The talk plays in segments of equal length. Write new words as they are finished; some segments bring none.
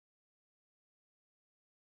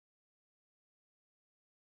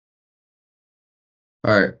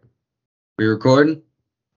All right, we recording?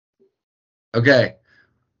 Okay.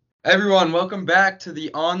 Everyone, welcome back to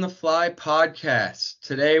the On the Fly podcast.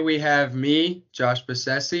 Today we have me, Josh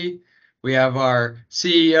Bassesi. We have our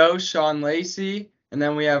CEO, Sean Lacey, and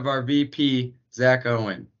then we have our VP, Zach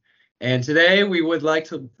Owen. And today we would like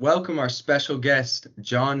to welcome our special guest,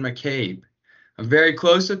 John McCabe. I'm very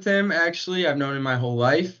close with him, actually. I've known him my whole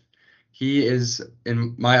life. He is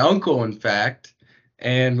my uncle, in fact.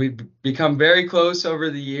 And we've become very close over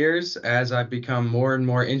the years as I've become more and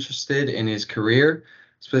more interested in his career.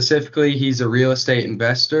 Specifically, he's a real estate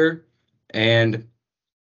investor, and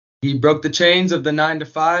he broke the chains of the 9 to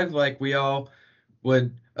 5 like we all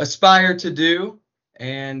would aspire to do,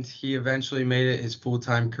 and he eventually made it his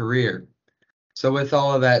full-time career. So with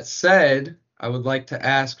all of that said, I would like to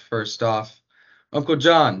ask first off, Uncle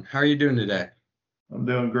John, how are you doing today? I'm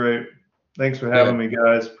doing great. Thanks for having Good. me,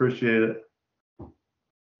 guys. Appreciate it.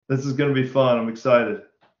 This is going to be fun. I'm excited.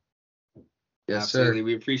 Yes, Absolutely. sir.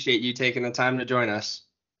 We appreciate you taking the time to join us.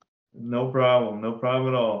 No problem. No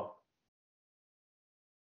problem at all.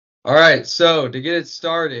 All right, so to get it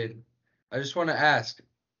started, I just want to ask,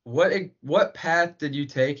 what path did you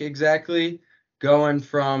take exactly, going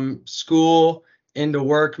from school into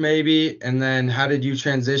work maybe, and then how did you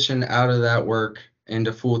transition out of that work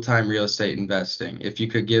into full-time real estate investing? If you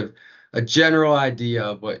could give a general idea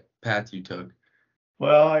of what path you took.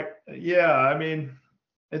 Well, I mean,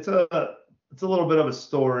 it's a little bit of a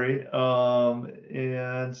story.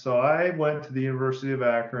 And so I went to the University of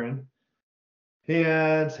Akron,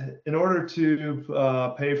 and in order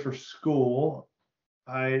to pay for school,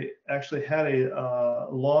 I actually had a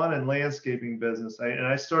lawn and landscaping business. And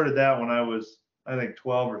I started that when I was, I think,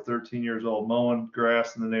 12 or 13 years old, mowing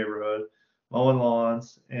grass in the neighborhood, mowing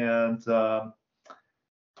lawns. And,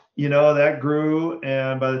 that grew.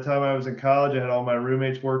 And by the time I was in college, I had all my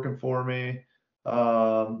roommates working for me.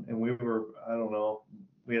 And we were, I don't know,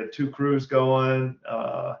 we had 2 crews going.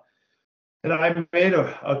 And I made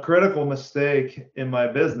a critical mistake in my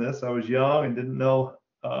business. I was young and didn't know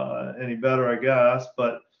any better, I guess,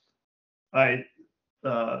 but I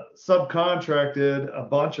subcontracted a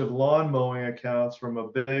bunch of lawn mowing accounts from a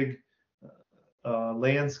big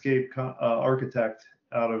landscape architect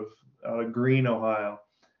out of Greene, Ohio.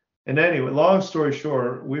 And anyway, long story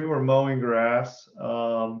short, we were mowing grass,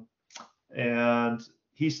 and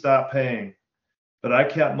he stopped paying. But I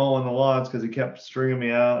kept mowing the lawns because he kept stringing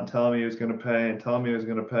me out and telling me he was going to pay and telling me he was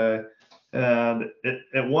going to pay. And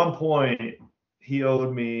at one point, he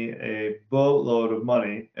owed me a boatload of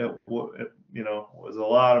money. It was a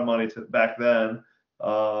lot of money back then, to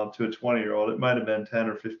a 20-year-old. It might have been 10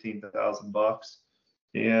 or 15,000 bucks.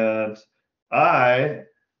 And I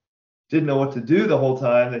didn't know what to do the whole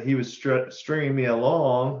time that he was stringing me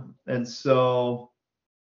along. And so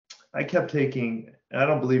I kept taking, I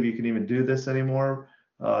don't believe you can even do this anymore.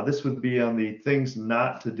 This would be on the things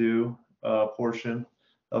not to do portion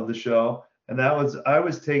of the show. And I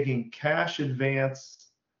was taking cash advance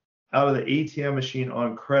out of the ATM machine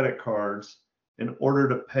on credit cards in order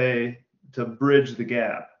to bridge the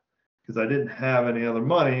gap, because I didn't have any other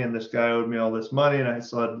money. And this guy owed me all this money, and I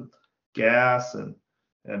still had gas and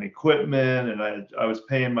equipment, and I was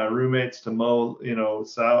paying my roommates to mow,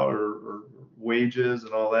 salary or wages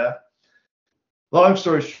and all that. Long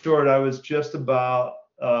story short, I was just about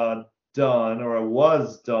done, or I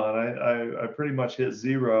was done. I pretty much hit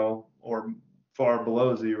zero or far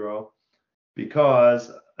below zero,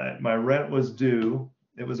 because my rent was due.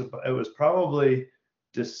 It was probably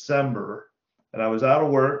December, and I was out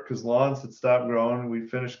of work because lawns had stopped growing. We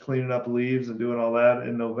finished cleaning up leaves and doing all that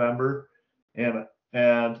in November, and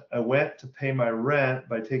I went to pay my rent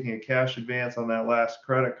by taking a cash advance on that last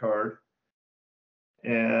credit card.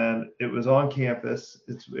 And it was on campus.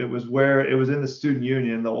 It was in the student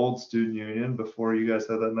union, the old student union, before you guys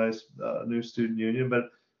had that nice new student union. But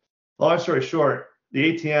long story short,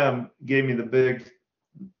 the ATM gave me the big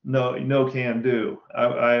no can do.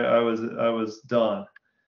 I was done.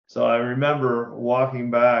 So I remember walking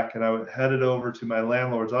back, and I headed over to my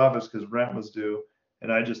landlord's office because rent was due. And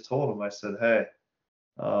I just told him, I said, hey,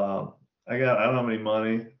 I don't have any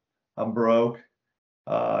money. I'm broke.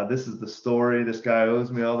 This is the story. This guy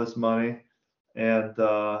owes me all this money. And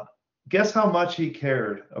guess how much he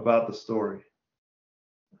cared about the story?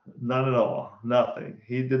 None at all. Nothing.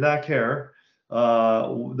 He did not care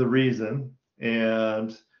the reason.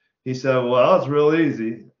 And he said, well, it's real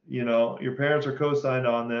easy. Your parents are co-signed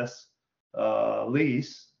on this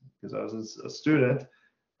lease, because I was a student.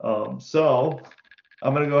 So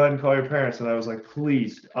I'm going to go ahead and call your parents. And I was like,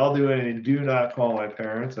 please, I'll do anything. Do not call my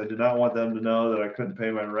parents. I did not want them to know that I couldn't pay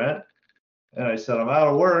my rent. And I said, I'm out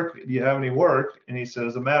of work. Do you have any work? And he said,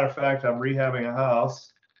 as a matter of fact, I'm rehabbing a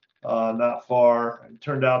house not far. It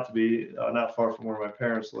turned out to be not far from where my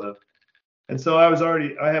parents live. And so I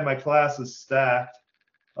had my classes stacked.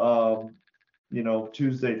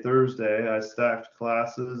 Tuesday, Thursday, I stacked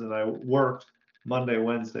classes and I worked Monday,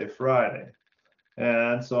 Wednesday, Friday.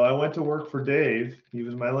 And so I went to work for Dave. He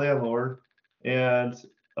was my landlord. And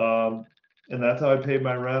um, and that's how I paid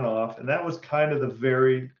my rent off. And that was kind of the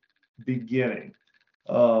very beginning,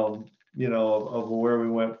 of where we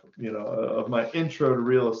went, of my intro to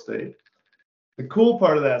real estate. The cool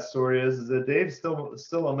part of that story is that Dave's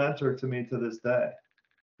still a mentor to me to this day.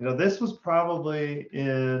 This was probably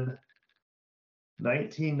in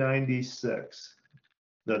 1996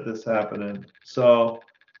 that this happened in. So,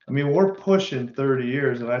 I mean, we're pushing 30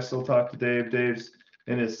 years, and I still talk to Dave. Dave's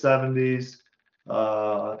in his 70s,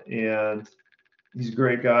 and he's a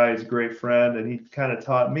great guy. He's a great friend, and he kind of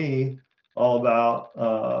taught me all about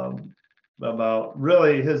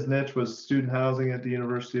really his niche was student housing at the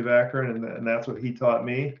University of Akron, and that's what he taught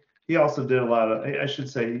me. He also did a lot of, I should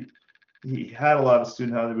say, he had a lot of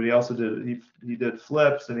student housing, but he also he did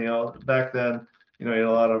flips, and back then, he had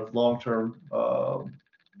a lot of long-term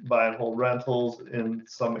buy and hold rentals in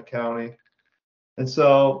Summit County. And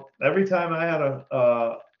so every time I had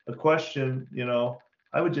a question,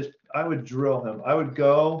 I would drill him. I would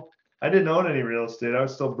go. I didn't own any real estate. I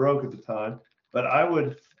was still broke at the time, but I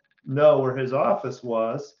would know where his office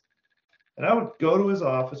was, and I would go to his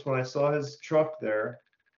office when I saw his truck there.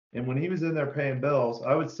 And when he was in there paying bills,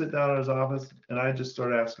 I would sit down in his office and I just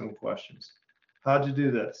start asking him questions. How'd you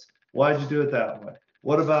do this? Why'd you do it that way?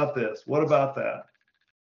 What about this? What about that?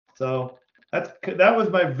 So that was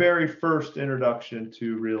my very first introduction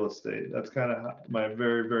to real estate. That's kind of my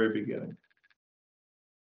very, very beginning.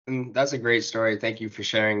 And that's a great story. Thank you for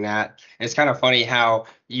sharing that. It's kind of funny how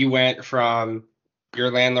you went from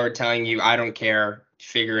your landlord telling you, I don't care,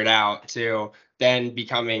 figure it out, to then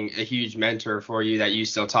becoming a huge mentor for you that you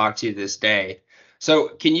still talk to this day. So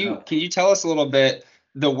can you tell us a little bit,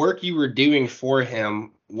 the work you were doing for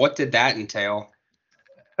him, what did that entail?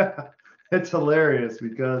 It's hilarious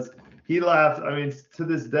because he laughed. I mean, to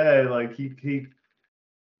this day, like he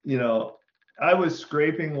I was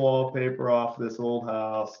scraping wallpaper off this old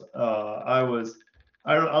house.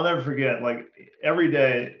 I'll never forget, like every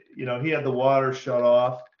day, he had the water shut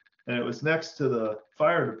off, and it was next to the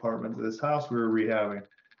fire department of this house we were rehabbing.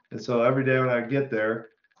 And so every day when I get there,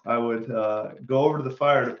 I would go over to the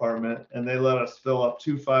fire department, and they let us fill up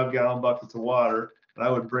 2 5-gallon buckets of water, and I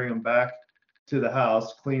would bring them back to the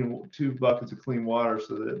house, clean 2 buckets of clean water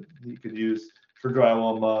so that he could use for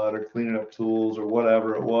drywall mud or cleaning up tools or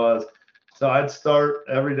whatever it was. So I'd start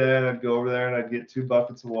every day, and I'd go over there and I'd get 2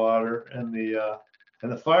 buckets of water, and the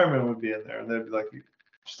firemen would be in there, and they'd be like, "You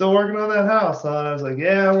still working on that house, huh?" And I was like,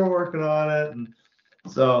 "Yeah, we're working on it." And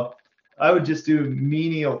so I would just do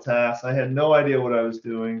menial tasks. I had no idea what I was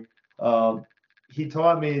doing. He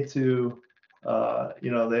taught me to, they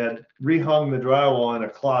had rehung the drywall in a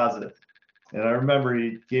closet, and I remember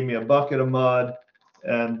he gave me a bucket of mud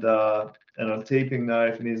and a taping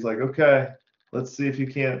knife, and he's like, "Okay, let's see if you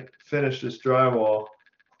can't finish this drywall."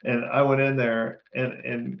 And I went in there,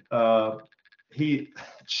 and he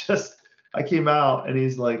I came out, and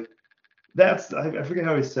he's like, I forget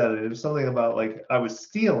how he said it. It was something about like I was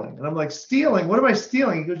stealing, and I'm like, "Stealing? What am I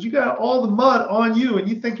stealing?" He goes, "You got all the mud on you, and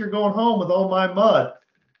you think you're going home with all my mud."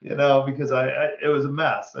 Because it was a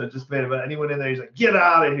mess. I just made it. And he went in there. He's like, "Get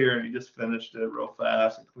out of here!" And he just finished it real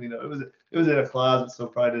fast and cleaned up. It was in a closet, so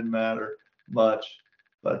it probably didn't matter much.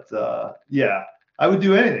 But yeah, I would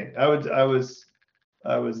do anything. I was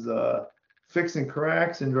fixing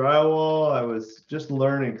cracks in drywall. I was just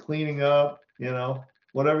learning, cleaning up.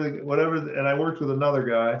 Whatever. And I worked with another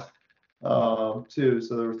guy too.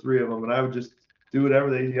 So there were 3 of them, and I would just do whatever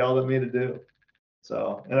they yelled at me to do.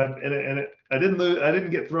 So, I didn't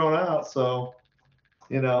get thrown out. So,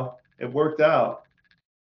 it worked out.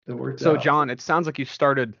 So, John, it sounds like you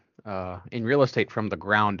started in real estate from the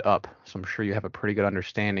ground up. So I'm sure you have a pretty good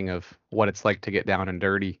understanding of what it's like to get down and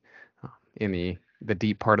dirty in the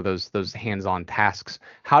deep part of those hands-on tasks.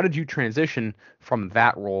 How did you transition from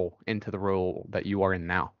that role into the role that you are in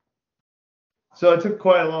now? So it took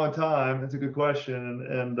quite a long time. It's a good question.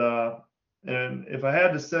 And if I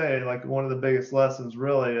had to say, like, one of the biggest lessons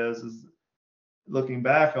really is looking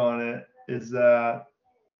back on it, is that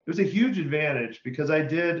it was a huge advantage because I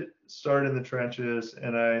did start in the trenches,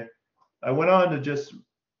 and I went on to just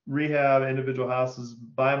rehab individual houses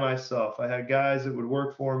by myself. I had guys that would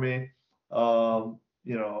work for me.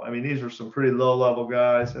 These were some pretty low level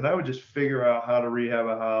guys, and I would just figure out how to rehab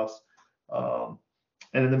a house.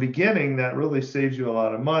 And in the beginning, that really saves you a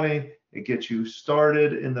lot of money. It gets you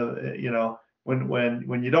started in the,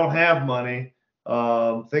 when you don't have money,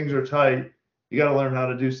 things are tight. You got to learn how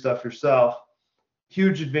to do stuff yourself.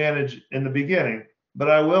 Huge advantage in the beginning. But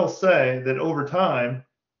I will say that over time,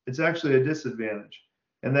 it's actually a disadvantage.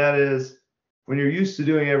 And that is when you're used to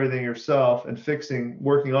doing everything yourself and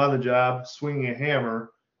working on the job, swinging a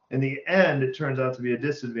hammer, in the end, it turns out to be a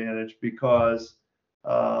disadvantage because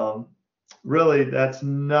really that's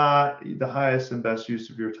not the highest and best use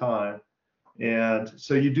of your time. And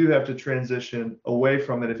so you do have to transition away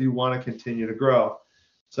from it if you want to continue to grow.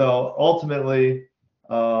 So ultimately,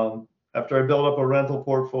 after I built up a rental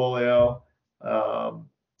portfolio,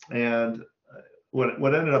 and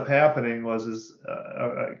what ended up happening was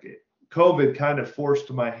COVID kind of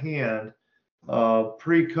forced my hand.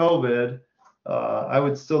 Pre-COVID, I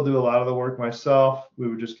would still do a lot of the work myself. We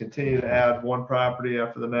would just continue to add one property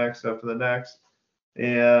after the next,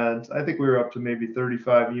 and I think we were up to maybe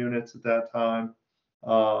 35 units at that time.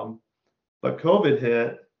 But COVID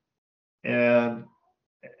hit, and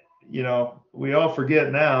we all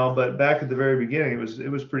forget now, but back at the very beginning, it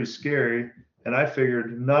was pretty scary. And I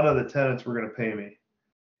figured none of the tenants were going to pay me.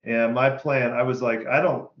 And my plan, I was like, I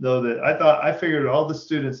don't know that. I figured all the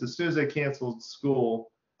students, as soon as they canceled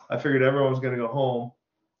school, I figured everyone was going to go home.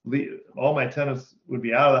 All my tenants would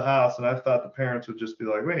be out of the house, and I thought the parents would just be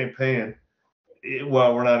like, we ain't paying.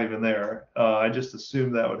 Well, we're not even there. I just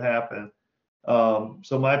assumed that would happen.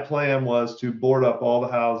 So my plan was to board up all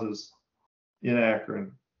the houses in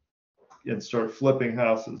Akron and start flipping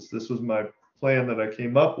houses. This was my plan that I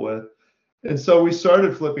came up with. And so we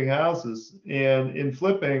started flipping houses. And in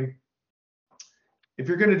flipping, if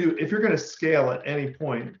you're going to scale at any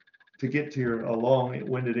point, to get to a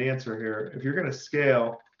long-winded answer here, if you're going to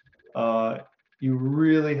scale, you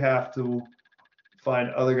really have to find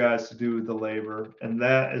other guys to do the labor. And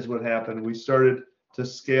that is what happened. We started to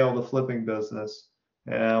scale the flipping business.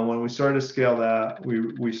 And when we started to scale that,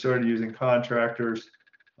 we started using contractors.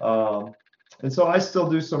 And so I still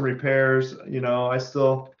do some repairs. I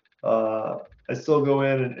still go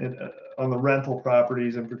in and on the rental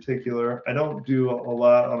properties in particular. I don't do a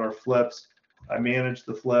lot on our flips. I manage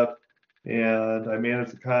the flip and I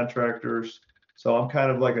manage the contractors. So I'm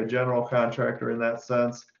kind of like a general contractor in that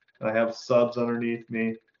sense. I have subs underneath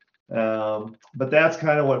me. But that's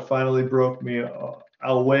kind of what finally broke me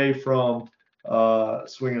away from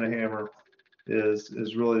swinging a hammer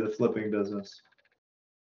is really the flipping business.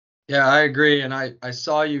 Yeah, I agree. And I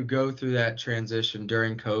saw you go through that transition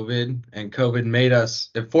during COVID, and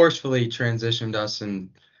COVID it forcefully transitioned us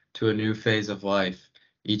into a new phase of life,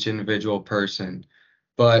 each individual person.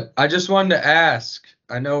 But I just wanted to ask,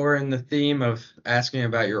 I know we're in the theme of asking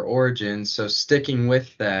about your origins, so sticking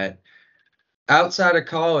with that, outside of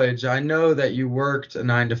college, I know that you worked a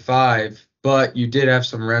 9 to 5, but you did have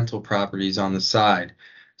some rental properties on the side.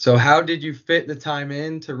 So how did you fit the time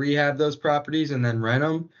in to rehab those properties and then rent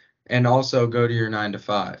them and also go to your 9 to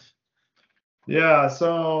 5? Yeah,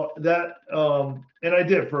 so that and I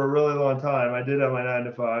did for a really long time. I did have my 9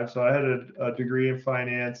 to 5. So I had a degree in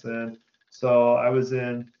finance, and so I was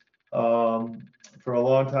in for a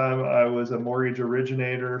long time. I was a mortgage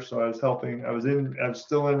originator, so I was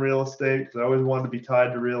still in real estate because I always wanted to be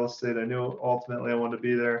tied to real estate. I knew ultimately I wanted to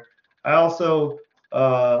be there. I also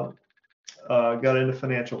got into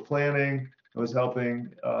financial planning. I was helping,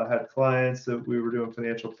 had clients that we were doing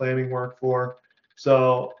financial planning work for.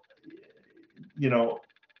 So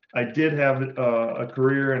I did have a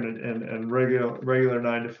career and regular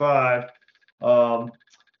 9 to 5.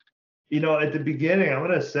 At the beginning, I'm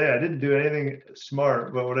going to say I didn't do anything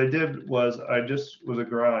smart, but what I did was I just was a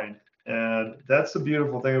grind. And that's the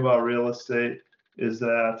beautiful thing about real estate is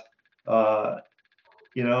that,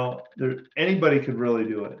 anybody could really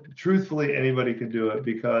do it. Truthfully, anybody could do it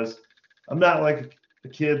because I'm not like a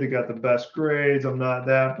kid that got the best grades. I'm not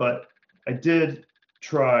that, but I did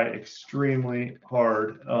try extremely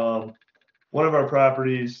hard. One of our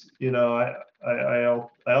properties, I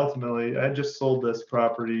ultimately I had just sold this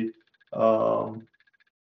property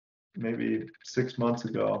maybe 6 months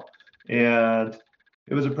ago, and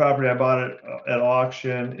it was a property I bought it at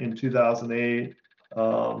auction in 2008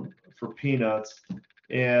 for peanuts,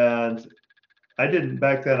 and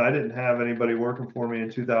back then I didn't have anybody working for me in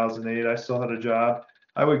 2008. I still had a job.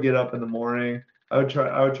 I would get up in the morning. I would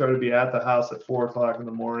try to be at the house at 4 o'clock in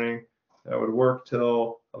the morning. I would work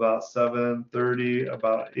till about 7:30,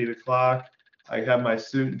 about 8 o'clock. I had my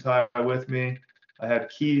suit and tie with me. I had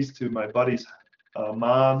keys to my buddy's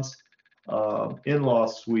mom's in-law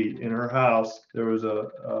suite in her house. There was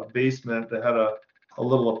a basement that had a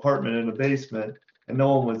little apartment in the basement, and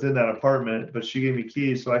no one was in that apartment, but she gave me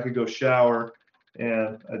keys so I could go shower,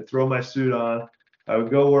 and I'd throw my suit on. I would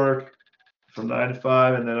go work from 9 to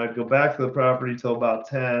 5, and then I'd go back to the property till about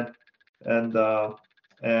 10, and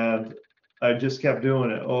I just kept doing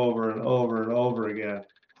it over and over and over again,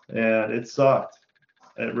 and it sucked.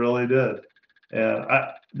 It really did. And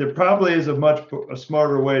there probably is a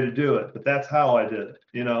smarter way to do it, but that's how I did it.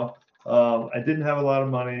 I didn't have a lot of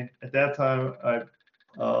money at that time.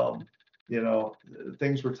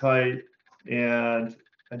 Things were tight, and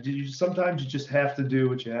sometimes you just have to do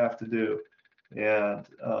what you have to do. And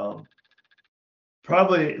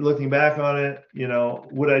probably looking back on it,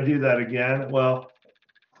 would I do that again? Well,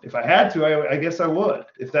 if I had to, I guess I would.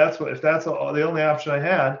 If that's the only option I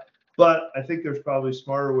had. But I think there's probably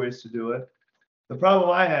smarter ways to do it. The problem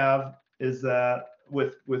I have is that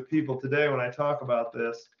with people today, when I talk about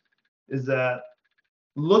this, is that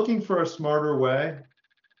looking for a smarter way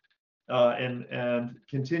and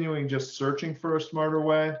continuing just searching for a smarter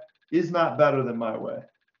way is not better than my way.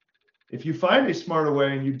 If you find a smarter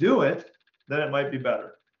way and you do it, then it might be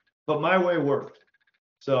better. But my way worked.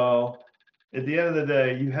 So at the end of the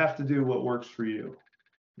day, you have to do what works for you.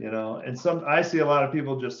 And I see a lot of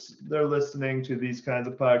people they're listening to these kinds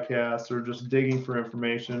of podcasts or just digging for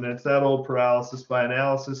information. And it's that old paralysis by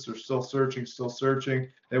analysis. They're still searching.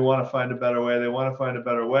 They want to find a better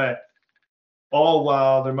way. All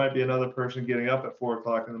while there might be another person getting up at 4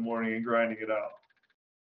 o'clock in the morning and grinding it out.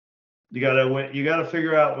 You gotta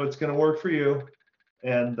figure out what's going to work for you.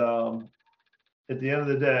 And at the end of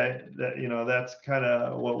the day, that's kind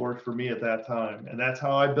of what worked for me at that time. And that's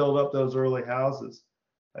how I built up those early houses.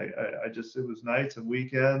 It was nights and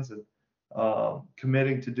weekends and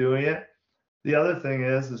committing to doing it. The other thing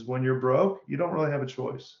is when you're broke, you don't really have a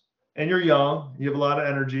choice, and you're young, you have a lot of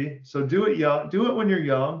energy. So do it when you're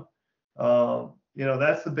young.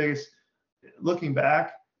 That's the biggest, looking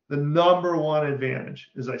back, the number one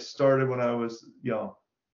advantage is I started when I was young,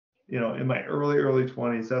 in my early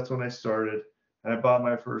 20s. That's when I started, and I bought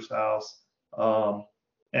my first house.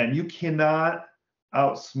 And you cannot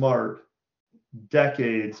outsmart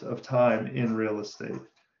decades of time in real estate.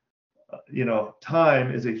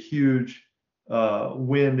 Time is a huge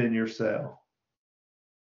wind in your sail.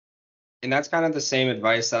 And that's kind of the same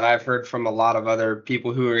advice that I've heard from a lot of other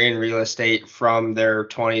people who are in real estate from their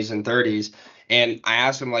 20s and 30s. And I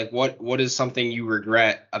asked them, like, what is something you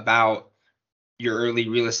regret about your early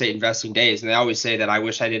real estate investing days? And they always say that I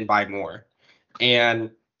wish I didn't buy more.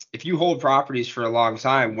 And if you hold properties for a long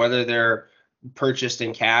time, whether they're purchased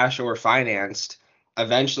in cash or financed,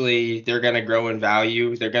 eventually they're going to grow in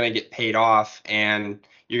value. They're going to get paid off, and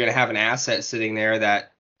you're going to have an asset sitting there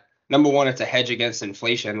that, number one, it's a hedge against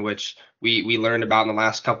inflation, which we learned about in the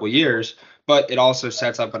last couple of years, but it also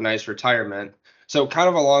sets up a nice retirement. So kind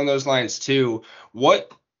of along those lines too,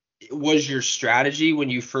 what was your strategy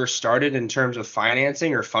when you first started in terms of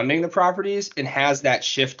financing or funding the properties, and has that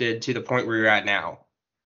shifted to the point where you're at now?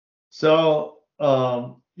 So,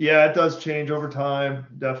 yeah, it does change over time.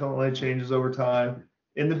 Definitely changes over time.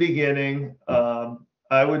 In the beginning,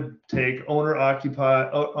 I would take owner.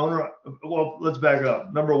 Well, let's back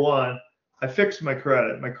up. Number one, I fixed my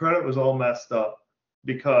credit. My credit was all messed up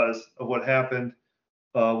because of what happened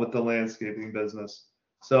with the landscaping business.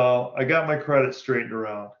 So I got my credit straightened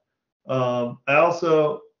around. In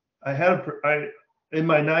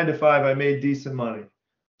my 9 to 5, I made decent money.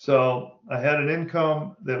 So I had an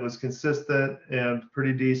income that was consistent and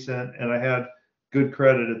pretty decent, and I had good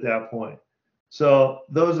credit at that point. So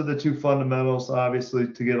those are the two fundamentals, obviously,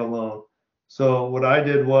 to get a loan. So what I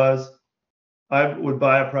did was I would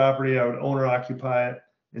buy a property, I would owner occupy it,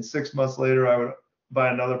 and 6 months later I would buy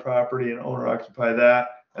another property and owner occupy that.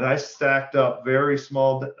 And I stacked up very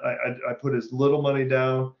small. I put as little money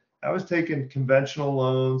down. I was taking conventional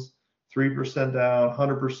loans, 3% down,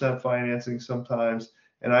 100% financing sometimes.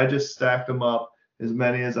 And I just stacked them up as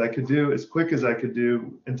many as I could do, as quick as I could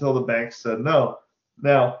do, until the bank said no.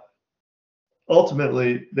 Now,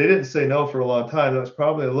 ultimately, they didn't say no for a long time. That was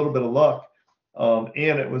probably a little bit of luck.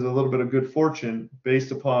 And it was a little bit of good fortune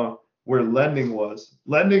based upon where lending was.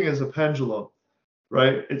 Lending is a pendulum,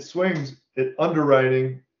 right? It swings,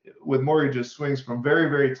 underwriting with mortgages swings from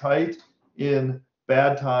very, very tight in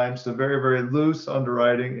bad times to very, very loose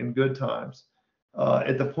underwriting in good times.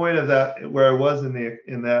 At the point of that, where I was in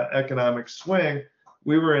that economic swing,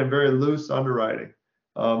 we were in very loose underwriting.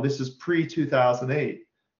 This is pre-2008.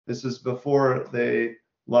 This is before they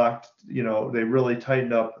they really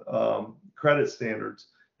tightened up credit standards.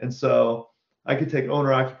 And so I could take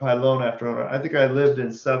owner-occupied loan after owner. I think I lived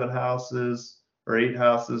in 7 houses or 8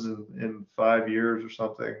 houses in 5 years or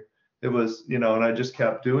something. It was, and I just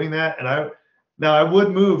kept doing that. And Now I would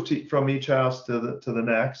move from each house to the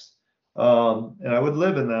next, and I would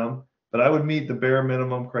live in them, but I would meet the bare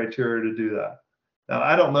minimum criteria to do that. Now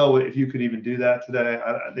I don't know if you could even do that today.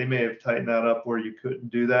 They may have tightened that up where you couldn't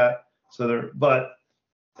do that. But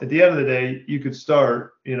at the end of the day, you could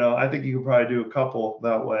start. I think you could probably do a couple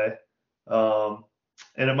that way,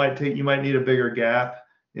 and you might need a bigger gap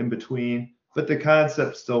in between, but the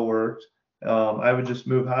concept still worked. I would just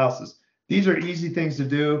move houses. These are easy things to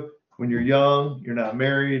do when you're young, you're not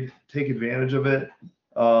married. Take advantage of it.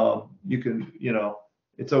 You can,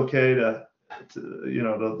 it's okay to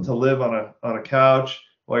live on a couch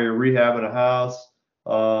while you're rehabbing a house.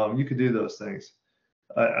 You could do those things.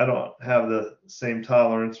 I don't have the same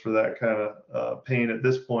tolerance for that kind of pain at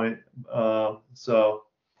this point.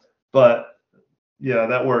 But yeah,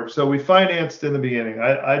 that worked. So we financed in the beginning.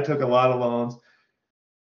 I took a lot of loans,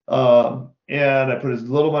 and I put as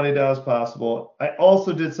little money down as possible. I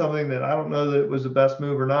also did something that I don't know that it was the best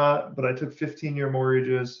move or not, but I took 15-year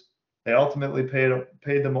mortgages. I ultimately paid them.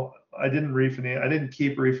 I didn't refinance. I didn't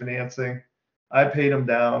keep refinancing. I paid them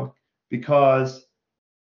down because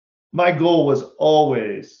my goal was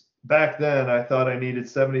always, back then, I thought I needed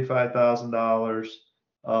 $75,000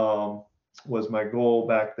 was my goal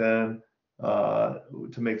back then. To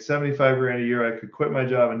make 75 grand a year, I could quit my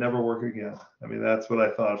job and never work again. I mean, that's what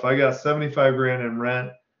I thought. If I got 75 grand in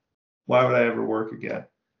rent, why would I ever work again?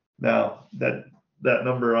 Now, that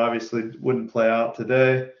number obviously wouldn't play out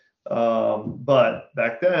today. But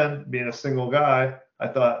back then, being a single guy, I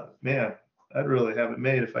thought, man, I'd really have it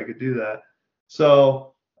made if I could do that.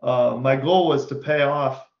 So my goal was to pay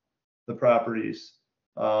off the properties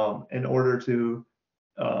in order to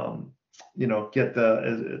get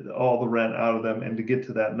all the rent out of them and to get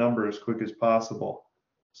to that number as quick as possible.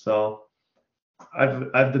 So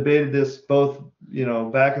I've debated this both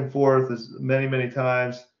back and forth as many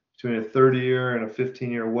times between a 30-year and a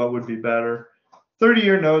 15-year. What would be better?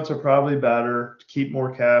 30-year notes are probably better to keep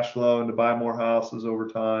more cash flow and to buy more houses over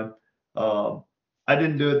time. I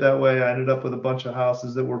didn't do it that way. I ended up with a bunch of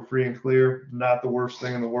houses that were free and clear. Not the worst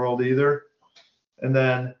thing in the world either. And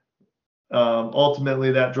then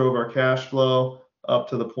ultimately that drove our cash flow up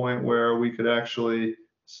to the point where we could actually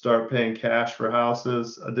start paying cash for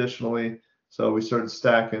houses additionally. So we started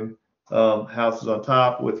stacking houses on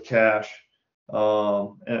top with cash.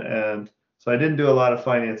 And so I didn't do a lot of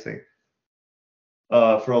financing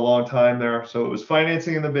for a long time there. So it was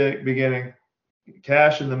financing in the beginning,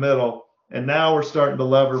 cash in the middle. And now we're starting to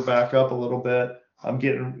lever back up a little bit.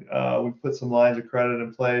 We put some lines of credit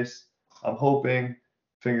in place. I'm hoping,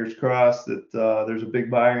 fingers crossed, that there's a big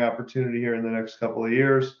buying opportunity here in the next couple of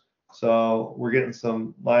years. So we're getting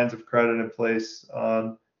some lines of credit in place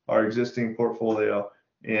on our existing portfolio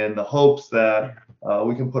in the hopes that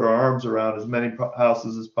we can put our arms around as many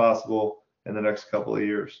houses as possible in the next couple of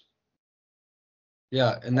years.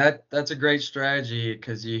 Yeah, and that's a great strategy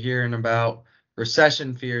because you're hearing about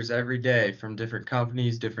recession fears every day from different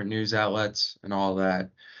companies, different news outlets, and all that.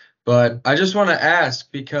 But I just want to ask,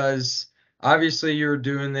 because obviously you were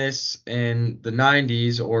doing this in the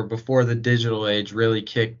 90s or before the digital age really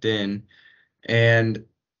kicked in, and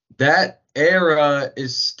that era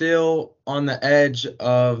is still on the edge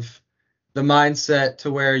of the mindset to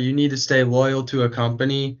where you need to stay loyal to a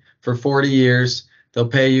company for 40 years. They'll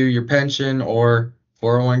pay you your pension or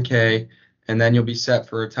 401k, and then you'll be set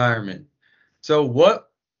for retirement. So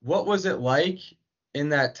what was it like in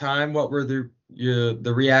that time? What were the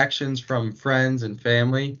reactions from friends and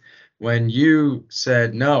family when you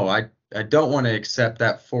said, no, I don't want to accept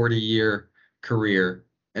that 40-year career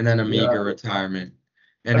and then a meager retirement?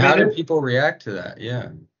 And how did people react to that? Yeah.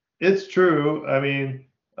 It's true. I mean,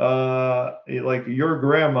 like your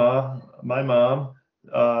grandma, my mom,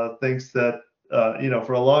 thinks that,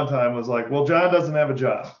 for a long time was like, well, John doesn't have a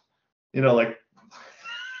job, like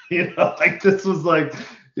this was like,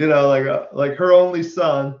 like her only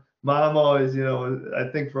son. Mom always, I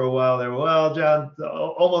think for a while they were, well, John,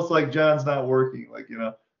 almost like John's not working,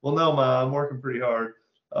 well, no, Mom, I'm working pretty hard.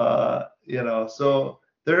 So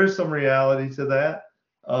there is some reality to that.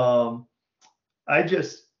 I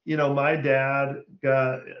just, my dad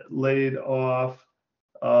got laid off,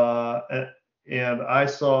 and I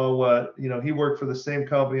saw what, he worked for the same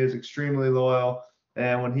company, is extremely loyal.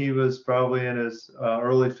 And when he was probably in his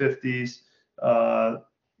early 50s, the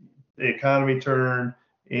economy turned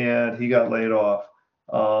and he got laid off.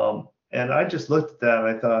 And I just looked at that and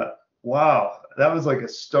I thought, wow, that was like a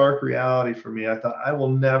stark reality for me. I thought, I will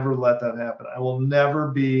never let that happen. I will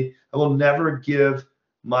never give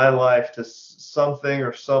my life to something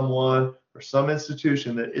or someone or some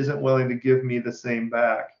institution that isn't willing to give me the same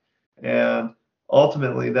back. And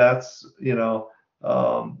ultimately that's, the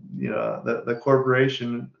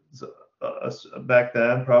corporation back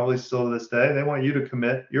then, probably still to this day, they want you to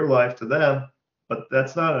commit your life to them, but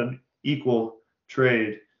that's not an equal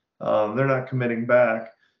trade. They're not committing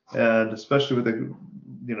back. And especially with you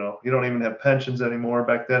don't even have pensions anymore.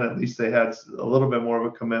 Back then, at least they had a little bit more of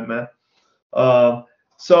a commitment.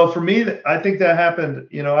 So for me, I think that happened.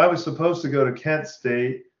 I was supposed to go to Kent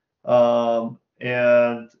State,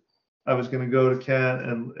 and I was going to go to Kent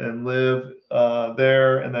and live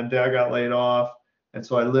there. And then Dad got laid off. And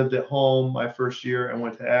so I lived at home my first year and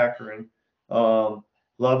went to Akron.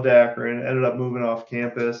 Loved Akron, ended up moving off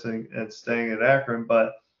campus and staying at Akron.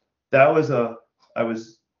 But I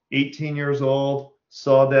was 18 years old,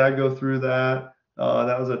 saw Dad go through that.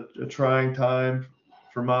 That was a trying time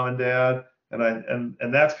for Mom and Dad.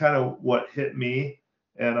 And that's kind of what hit me.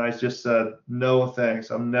 And I just said, no,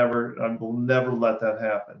 thanks. I will never let that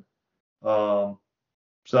happen.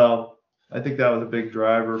 So I think that was a big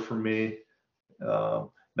driver for me.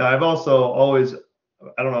 Now I've also always,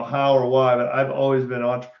 I don't know how or why, but I've always been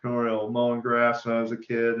entrepreneurial, mowing grass when I was a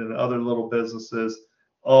kid and other little businesses.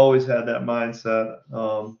 Always had that mindset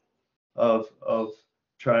of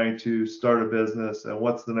trying to start a business and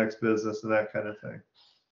what's the next business and that kind of thing.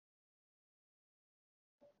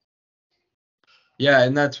 Yeah,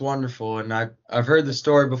 and that's wonderful. And I've heard the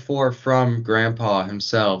story before from Grandpa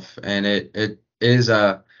himself, and it is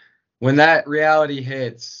when that reality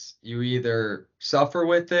hits, you either suffer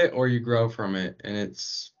with it or you grow from it, and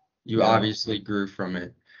you obviously grew from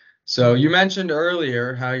it. So you mentioned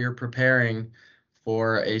earlier how you're preparing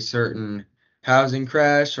for a certain housing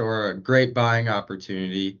crash or a great buying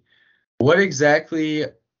opportunity. What exactly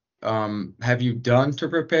have you done to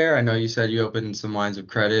prepare? I know you said you opened some lines of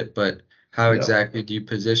credit, but how exactly do you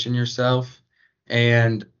position yourself?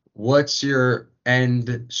 And what's your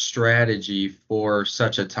end strategy for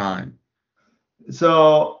such a time?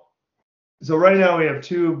 So right now we have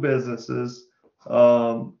two businesses.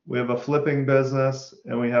 We have a flipping business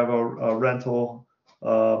and we have a rental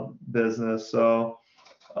business. So,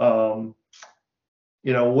 what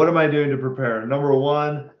am I doing to prepare? Number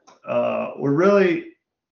one, we're really,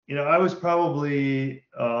 I was probably,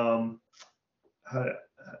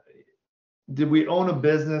 did we own a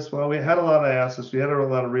business? Well, we had a lot of assets. We had a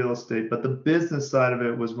lot of real estate, but the business side of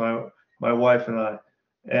it was my wife and I.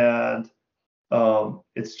 And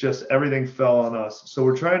it's just everything fell on us. So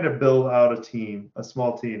we're trying to build out a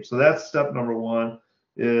small team. So that's step number one,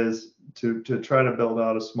 is to try to build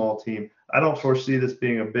out a small team. I don't foresee this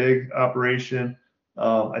being a big operation.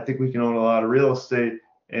 I think we can own a lot of real estate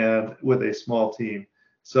and with a small team.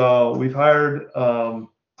 So we've hired, I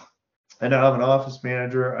now have an office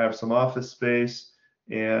manager. I have some office space,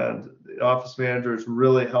 and the office manager is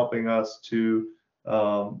really helping us to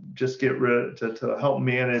just to help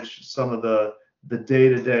manage some of the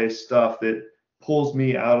day-to-day stuff that pulls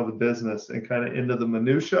me out of the business and kind of into the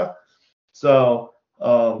minutia. So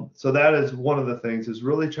that is one of the things, is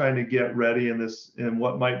really trying to get ready in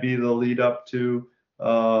what might be the lead up to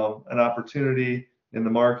an opportunity in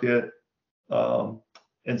the market.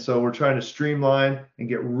 And so we're trying to streamline and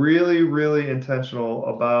get really, really intentional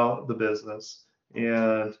about the business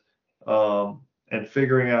and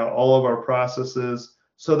figuring out all of our processes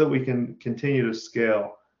so that we can continue to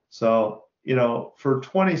scale. So, for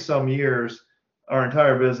 20 some years, our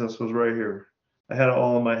entire business was right here. I had it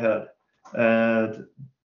all in my head, and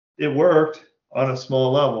it worked on a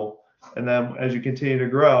small level. And then as you continue to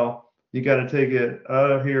grow, you got to take it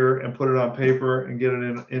out of here and put it on paper and get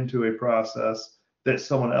it into a process that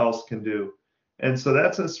someone else can do. And so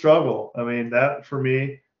that's a struggle. I mean, that for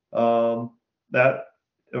me, that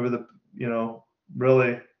over the,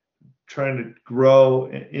 really trying to grow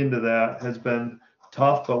into that has been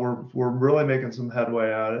tough, but we're really making some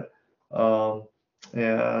headway at it.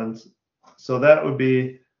 And so that would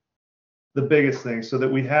be the biggest thing, so that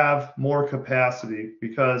we have more capacity,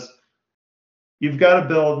 because you've got to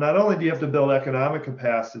build, not only do you have to build economic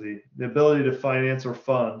capacity, the ability to finance or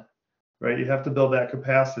fund, right? You have to build that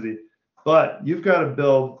capacity, but you've got to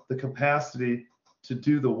build the capacity to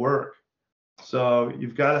do the work. So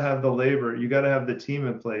you've got to have the labor, you got to have the team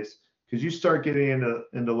in place, because you start getting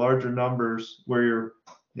into larger numbers where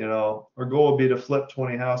our goal would be to flip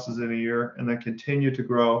 20 houses in a year and then continue to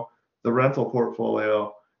grow the rental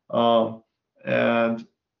portfolio. And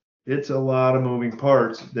it's a lot of moving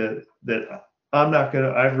parts that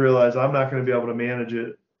I've realized I'm not going to be able to manage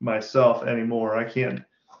it myself anymore. I can't,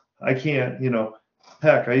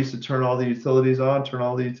 heck, I used to turn all the utilities on, turn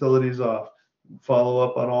all the utilities off, follow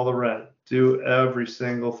up on all the rent, do every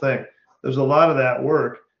single thing. There's a lot of that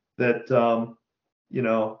work that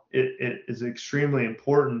it is extremely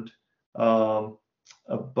important.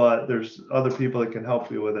 But there's other people that can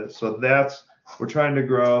help you with it. So we're trying to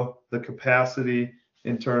grow the capacity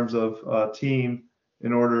in terms of team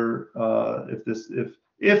in order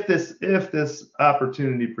if this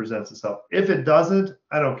opportunity presents itself. If it doesn't,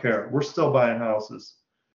 I don't care. We're still buying houses.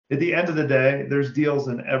 At the end of the day, there's deals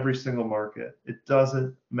in every single market. It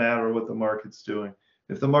doesn't matter what the market's doing.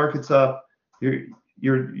 If the market's up,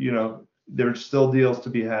 there's still deals to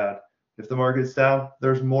be had. If the market's down,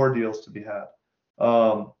 there's more deals to be had.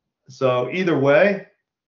 So either way,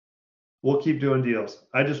 we'll keep doing deals.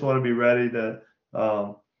 I just want to be ready to,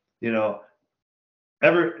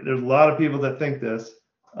 there's a lot of people that think this.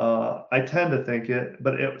 I tend to think it,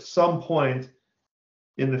 but at some point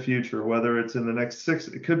in the future, whether it's in the next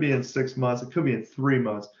it could be in 6 months, it could be in 3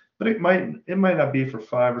 months, but it might not be for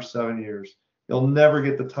 5 or 7 years. You'll never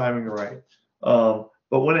get the timing right. But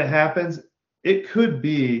when it happens, it could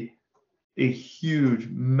be a huge,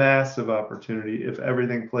 massive opportunity if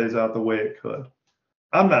everything plays out the way it could.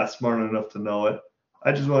 I'm not smart enough to know it.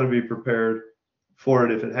 I just want to be prepared for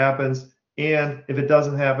it if it happens. And if it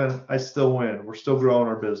doesn't happen, I still win. We're still growing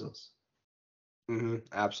our business.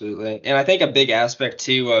 Absolutely. And I think a big aspect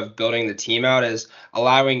too of building the team out is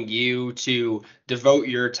allowing you to devote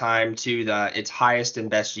your time to its highest and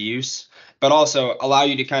best use, but also allow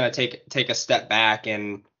you to kind of take a step back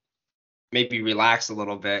and maybe relax a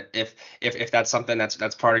little bit if that's something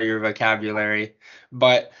that's part of your vocabulary.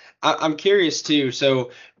 But I'm curious too.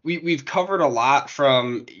 So we've covered a lot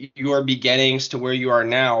from your beginnings to where you are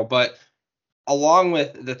now, but along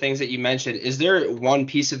with the things that you mentioned, is there one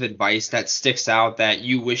piece of advice that sticks out that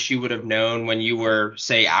you wish you would have known when you were,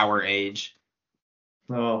 say, our age?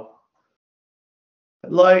 Oh,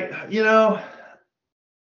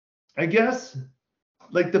 I guess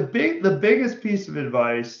like the biggest piece of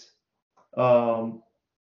advice, I'm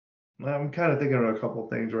kind of thinking of a couple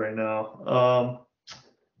things right now.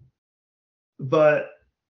 But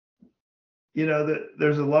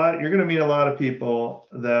there's a lot, you're going to meet a lot of people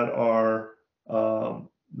that are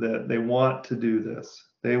that they want to do this.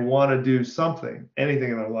 They want to do something,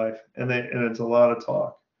 anything in their life, and it's a lot of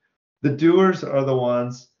talk. The doers are the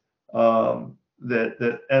ones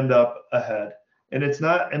that end up ahead. And it's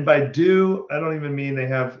not, and by do, I don't even mean they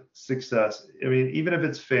have success. I mean, even if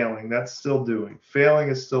it's failing, that's still doing. Failing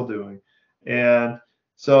is still doing. And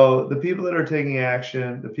so the people that are taking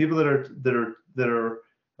action, the people that are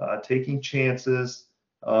taking chances,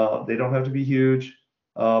 they don't have to be huge,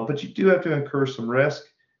 but you do have to incur some risk.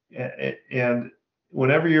 And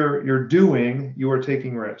whenever you're doing, you are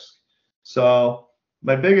taking risk. So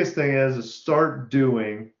my biggest thing is start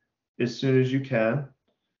doing as soon as you can,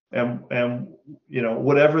 and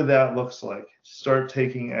whatever that looks like, start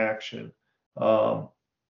taking action. So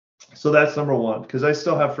that's number one, because I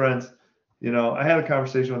still have friends. I had a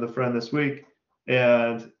conversation with a friend this week,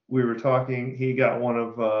 and we were talking. He got one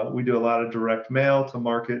of we do a lot of direct mail to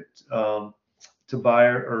market to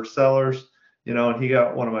buyer or sellers, and he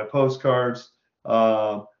got one of my postcards,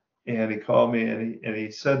 and he called me and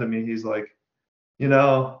he said to me, he's like,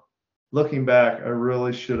 looking back, I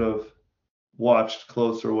really should have watched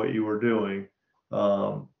closer what you were doing,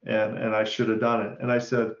 and I should have done it. And I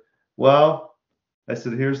said,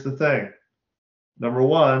 here's the thing. Number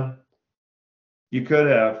one, you could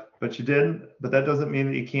have, but you didn't. But that doesn't mean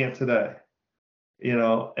that you can't today.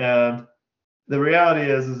 And the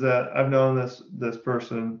reality is that I've known this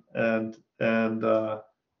person, and I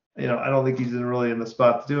don't think he's really in the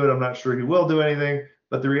spot to do it. I'm not sure he will do anything,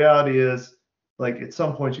 but the reality is, like, at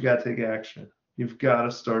some point you got to take action. You've got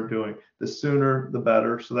to start doing. The sooner the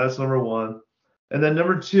better. So that's number one. And then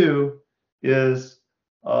number two is,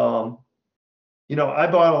 I bought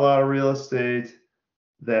a lot of real estate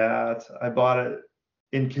that I bought it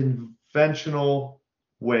in conventional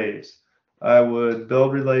ways. I would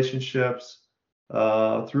build relationships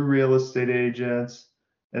through real estate agents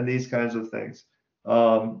and these kinds of things.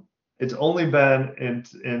 It's only been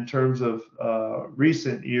in terms of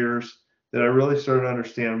recent years that I really started to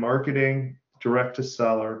understand marketing, direct to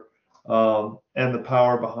seller, and the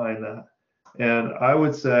power behind that. And I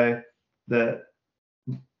would say that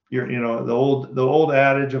the old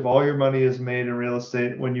adage of all your money is made in real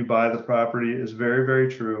estate when you buy the property is very,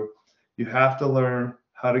 very true. You have to learn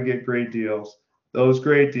how to get great deals. Those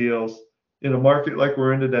great deals in a market like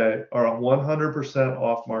we're in today are 100%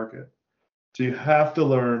 off market. So you have to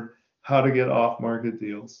learn how to get off market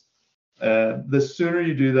deals. And the sooner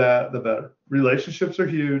you do that, the better. Relationships are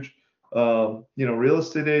huge. Real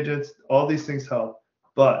estate agents, all these things help.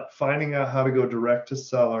 But finding out how to go direct to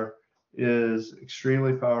seller is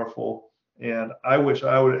extremely powerful. And I wish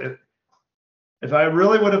I would. if I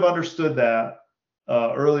really would have understood that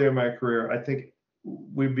earlier in my career, I think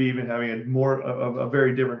we'd be even having a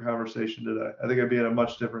very different conversation today. I think I'd be in a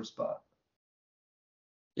much different spot.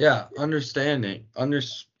 Yeah, understood,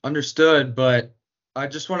 but I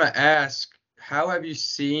just want to ask, how have you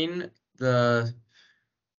seen the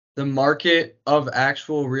market of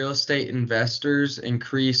actual real estate investors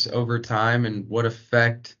increase over time, and what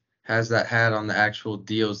effect has that had on the actual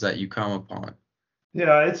deals that you come upon?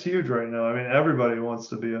 Yeah, it's huge right now. I mean, everybody wants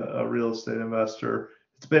to be a real estate investor.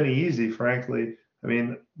 It's been easy, frankly. I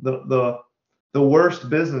mean, the worst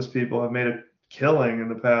business people have made a killing in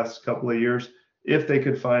the past couple of years if they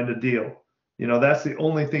could find a deal. That's the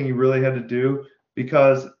only thing you really had to do,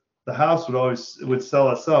 because the house would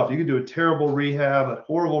sell itself. You could do a terrible rehab, a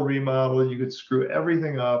horrible remodel. You could screw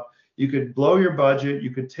everything up. You could blow your budget.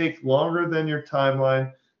 You could take longer than your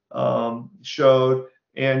timeline showed,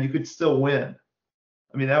 and you could still win.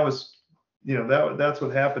 I mean, that's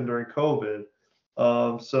what happened during COVID.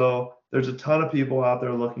 So there's a ton of people out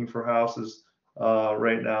there looking for houses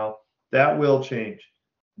right now. That will change.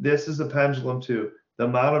 This is a pendulum too. The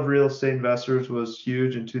amount of real estate investors was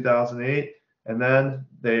huge in 2008, and then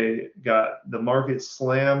the market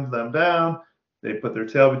slammed them down. They put their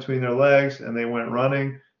tail between their legs and they went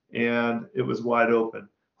running, and it was wide open.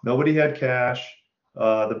 Nobody had cash.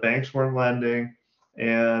 The banks weren't lending,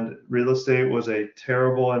 and real estate was a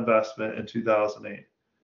terrible investment in 2008.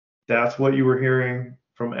 That's what you were hearing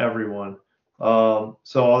from everyone. So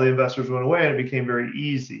all the investors went away and it became very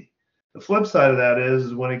easy. The flip side of that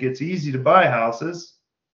is when it gets easy to buy houses,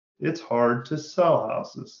 it's hard to sell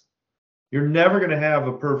houses. You're never going to have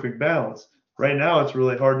a perfect balance. Right now, it's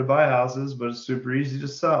really hard to buy houses, but it's super easy to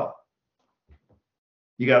sell.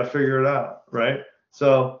 You got to figure it out, right?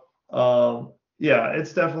 So, yeah,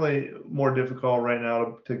 it's definitely more difficult right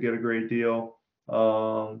now to get a great deal.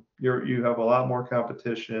 You have a lot more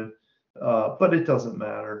competition, but it doesn't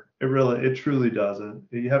matter. It truly doesn't.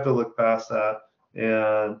 You have to look past that,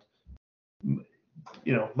 and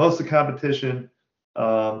most of the competition,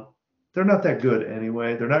 they're not that good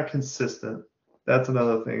anyway. They're not consistent. That's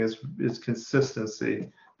another thing is consistency.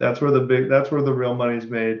 That's where the real money's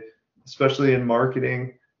made, especially in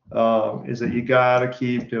marketing. Is that you got to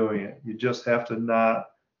keep doing it. You just have to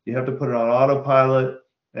you have to put it on autopilot,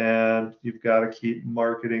 and you've got to keep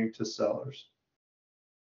marketing to sellers.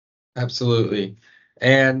 Absolutely.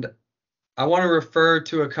 And I want to refer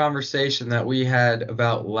to a conversation that we had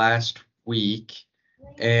about last week.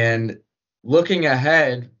 And looking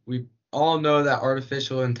ahead, we all know that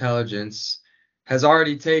artificial intelligence has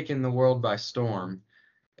already taken the world by storm.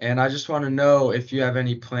 And I just want to know if you have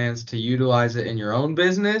any plans to utilize it in your own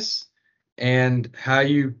business and how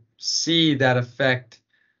you see that affect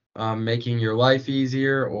making your life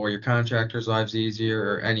easier or your contractors' lives easier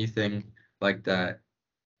or anything like that.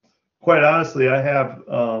 Quite honestly, I have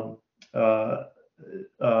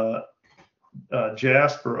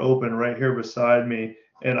Jasper open right here beside me,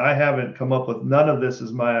 and I haven't come up with none of this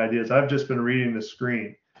as my ideas. I've just been reading the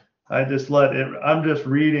screen. I'm just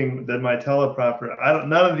reading my teleprompter.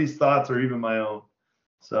 None of these thoughts are even my own.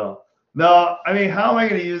 So no, I mean, how am I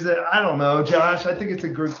going to use it? I don't know, Josh. I think it's a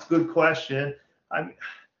good question.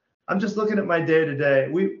 I'm just looking at my day to day.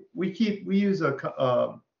 We use a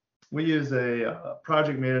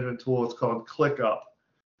project management tool. It's called ClickUp,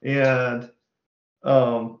 and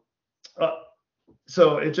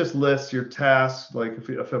so it just lists your tasks. Like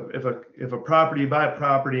if a property, you buy a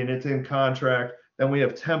property and it's in contract, then we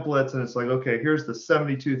have templates, and it's like, okay, here's the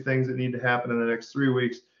 72 things that need to happen in the next 3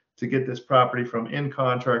 weeks to get this property from in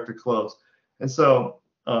contract to close. And so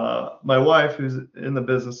my wife, who's in the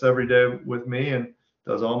business every day with me and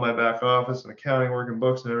does all my back office and accounting work and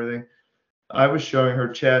books and everything, I was showing her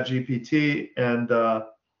Chat GPT, and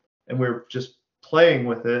we were just playing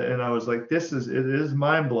with it, and I was like, it is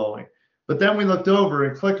mind blowing. But then we looked over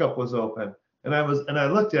and ClickUp was open, and I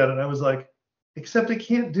looked at it and I was like, except it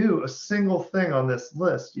can't do a single thing on this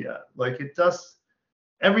list yet. Like, it does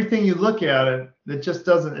everything you look at it,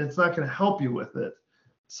 it's not going to help you with it.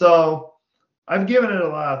 So I've given it a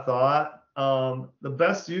lot of thought. The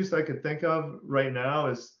best use I could think of right now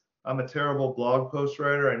is, I'm a terrible blog post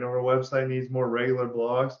writer. I know our website needs more regular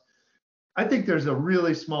blogs. I think there's a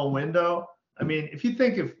really small window. I mean, if you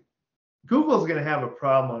think if Google's going to have a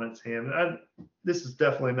problem on its hand, this is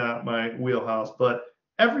definitely not my wheelhouse, but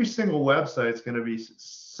every single website is going to be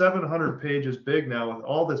 700 pages big now with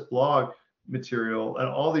all this blog material and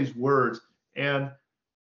all these words. And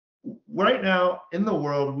right now in the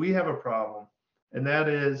world, we have a problem, and that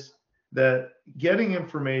is that getting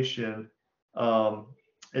information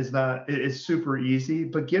is super easy,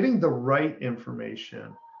 but getting the right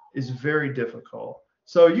information is very difficult.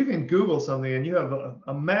 So you can Google something and you have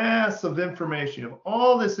a mass of information, you have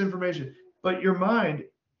all this information, but your mind,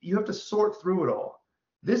 you have to sort through it all.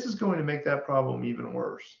 This is going to make that problem even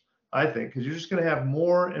worse, I think, because you're just going to have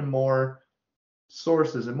more and more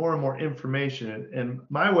sources and more information. And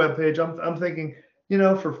my webpage, I'm thinking,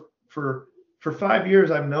 for 5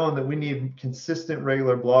 years, I've known that we need consistent,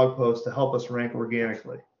 regular blog posts to help us rank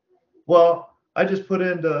organically. Well, I just put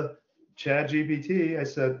into ChatGPT, I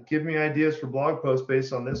said, give me ideas for blog posts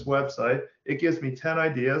based on this website. It gives me 10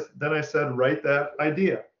 ideas. Then I said, write that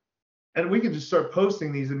idea. And we can just start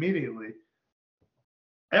posting these immediately.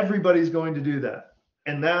 Everybody's going to do that.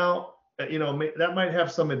 And now, that might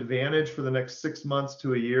have some advantage for the next 6 months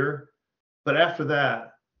to a year. But after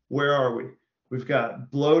that, where are we? We've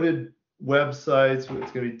got bloated websites. It's going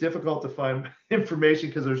to be difficult to find information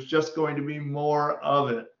because there's just going to be more of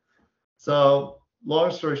it. So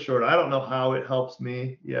long story short, I don't know how it helps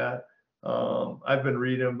me yet. I've been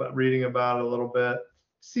reading about it a little bit.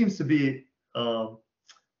 Seems to be,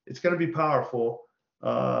 it's going to be powerful.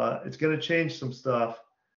 It's going to change some stuff.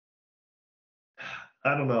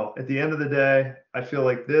 I don't know. At the end of the day, I feel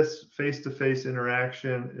like this face-to-face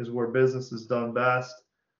interaction is where business is done best.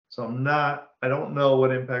 So I don't know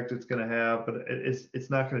what impact it's going to have, but it's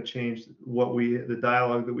not going to change the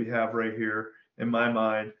dialogue that we have right here in my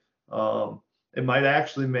mind. It might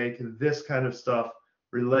actually make this kind of stuff,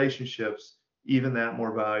 relationships, even that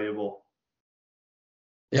more valuable.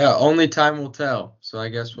 Yeah, only time will tell. So I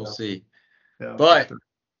guess we'll see. Yeah, but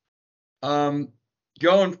sure.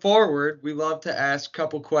 Going forward, we love to ask a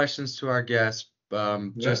couple questions to our guests.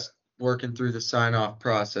 Just working through the sign-off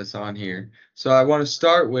process on here. So I want to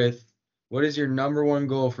start with, what is your number one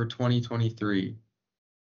goal for 2023?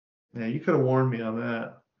 Yeah, you could have warned me on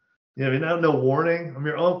that. No warning. I'm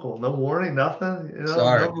your uncle. No warning, nothing.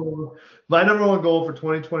 Sorry. My number one goal for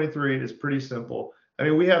 2023 is pretty simple. I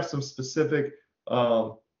mean, we have some specific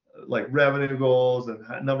like revenue goals and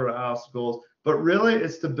number of house goals, but really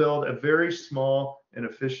it's to build a very small and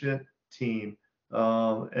efficient team.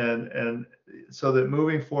 And so that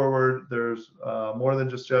moving forward, there's more than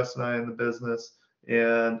just Jess and I in the business,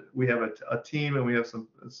 and we have a team, and we have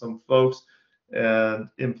some folks and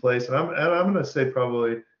in place. And I'm going to say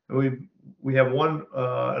probably we have an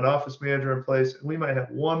office manager in place. We might have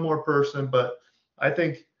one more person, but I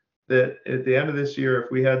think that at the end of this year,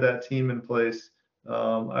 if we had that team in place,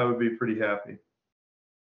 I would be pretty happy.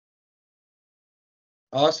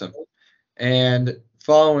 Awesome. And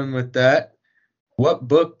following with that, what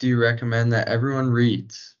book do you recommend that everyone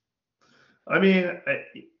reads? I mean,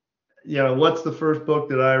 what's the first book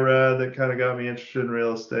that I read that kind of got me interested in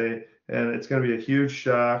real estate? And it's going to be a huge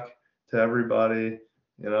shock to everybody,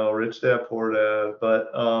 Rich Dad, Poor Dad.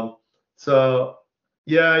 But so,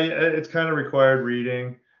 yeah, it's kind of required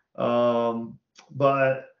reading.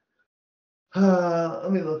 But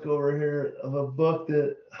let me look over here of a book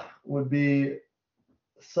that would be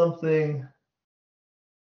something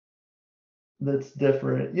that's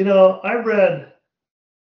different. I read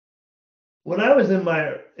when I was in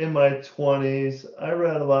my 20s, I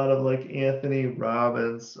read a lot of like Anthony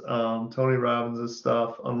Robbins, Tony Robbins'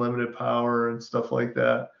 stuff, Unlimited Power and stuff like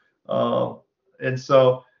that. And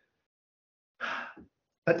so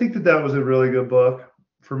I think that was a really good book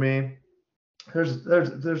for me. There's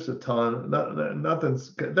a ton.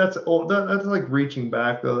 Nothing's that's old. That's like reaching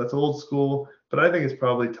back though. That's old school, but I think it's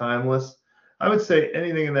probably timeless. I would say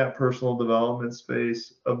anything in that personal development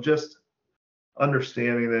space of just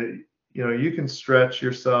understanding that you can stretch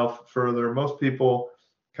yourself further. Most people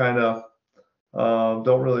kind of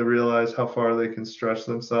don't really realize how far they can stretch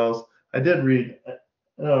themselves. I did read. I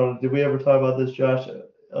don't know, did we ever talk about this, Josh?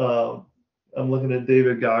 I'm looking at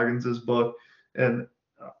David Goggins' book, and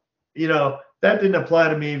that didn't apply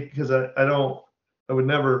to me because I would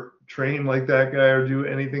never train like that guy or do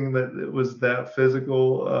anything that was that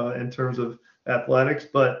physical in terms of athletics,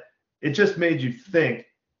 but it just made you think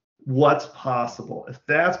what's possible. If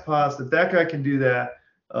that's possible, if that guy can do that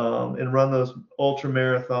and run those ultra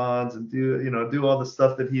marathons and do all the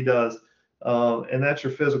stuff that he does, and that's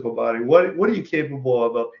your physical body, what are you capable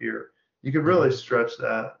of up here? You could really stretch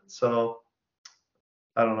that. So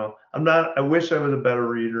I don't know. I wish I was a better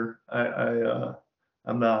reader.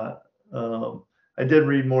 I'm not. I did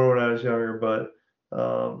read more when I was younger, but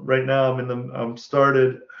right now I'm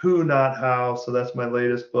started Who Not How. So that's my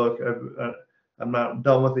latest book. I'm not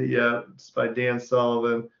done with it yet. It's by Dan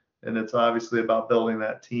Sullivan, and it's obviously about building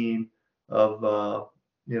that team of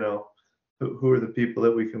who are the people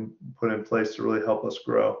that we can put in place to really help us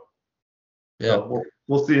grow. Yeah. So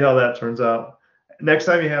we'll see how that turns out. Next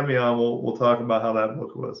time you have me on, we'll talk about how that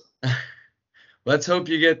book was. let's hope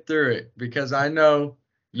you get through it, because I know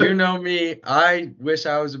you know me. I wish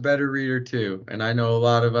I was a better reader too, and I know a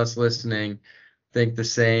lot of us listening think the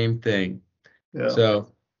same thing. Yeah.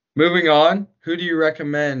 So, moving on, who do you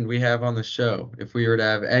recommend we have on the show? If we were to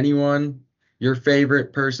have anyone, your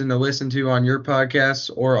favorite person to listen to on your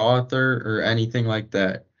podcast or author or anything like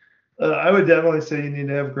that? I would definitely say you need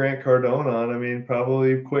to have Grant Cardone on. I mean,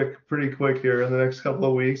 probably pretty quick here in the next couple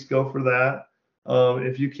of weeks. Go for that.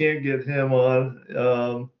 If you can't get him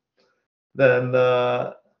on, then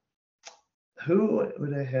who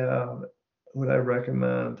would I have? Would I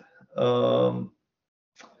recommend? I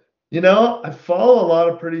follow a lot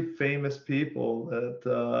of pretty famous people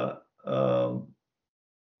that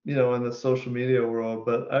in the social media world,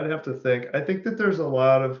 but I'd have to think. I think that there's a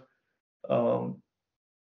lot of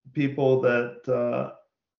people that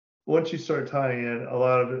once you start tying in a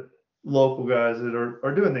lot of local guys that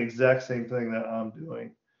are doing the exact same thing that I'm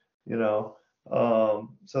doing, you know.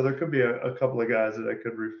 So there could be a couple of guys that I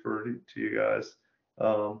could refer to you guys,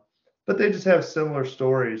 but they just have similar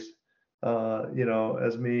stories,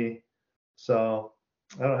 as me. So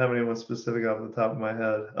I don't have anyone specific off the top of my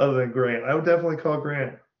head other than Grant. I would definitely call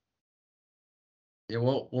Grant. Yeah,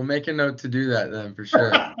 we'll make a note to do that then for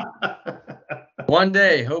sure. One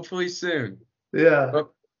day, hopefully soon. Yeah.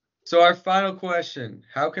 So our final question,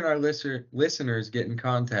 how can our listeners get in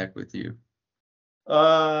contact with you?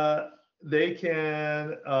 They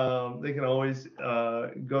can always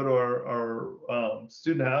go to our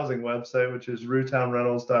student housing website, which is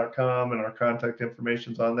rewtownrentals.com, and our contact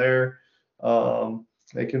information's on there.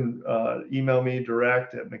 They can email me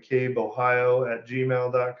direct at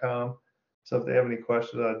mccabeohio@gmail.com. So if they have any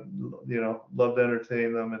questions, I'd love to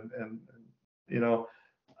entertain them, and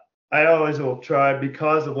I always will try,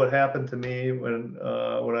 because of what happened to me when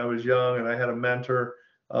I was young and I had a mentor.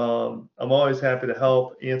 I'm always happy to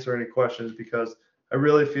help answer any questions, because I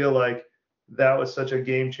really feel like that was such a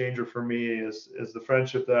game changer for me, is the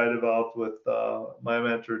friendship that I developed with my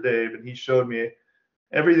mentor Dave, and he showed me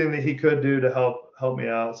everything that he could do to help me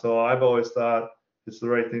out. So I've always thought it's the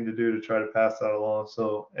right thing to do to try to pass that along.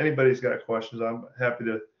 So anybody's got questions, I'm happy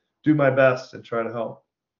to do my best and try to help.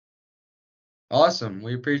 Awesome.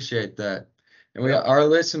 We appreciate that. And our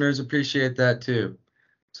listeners appreciate that too.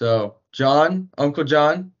 So, John, Uncle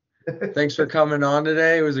John, thanks for coming on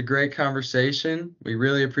today. It was a great conversation. We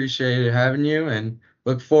really appreciated having you, and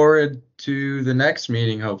look forward to the next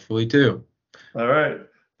meeting, hopefully, too. All right.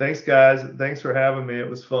 Thanks, guys. Thanks for having me. It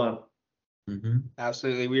was fun. Mm-hmm.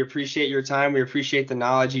 Absolutely. We appreciate your time. We appreciate the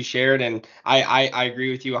knowledge you shared. And I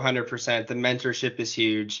agree with you 100%. The mentorship is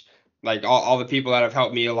huge. Like all the people that have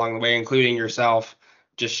helped me along the way, including yourself,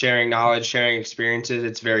 just sharing knowledge, sharing experiences,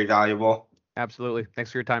 it's very valuable. Absolutely.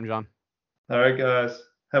 Thanks for your time, John. All right, guys.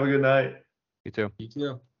 Have a good night. You too. You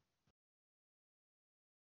too.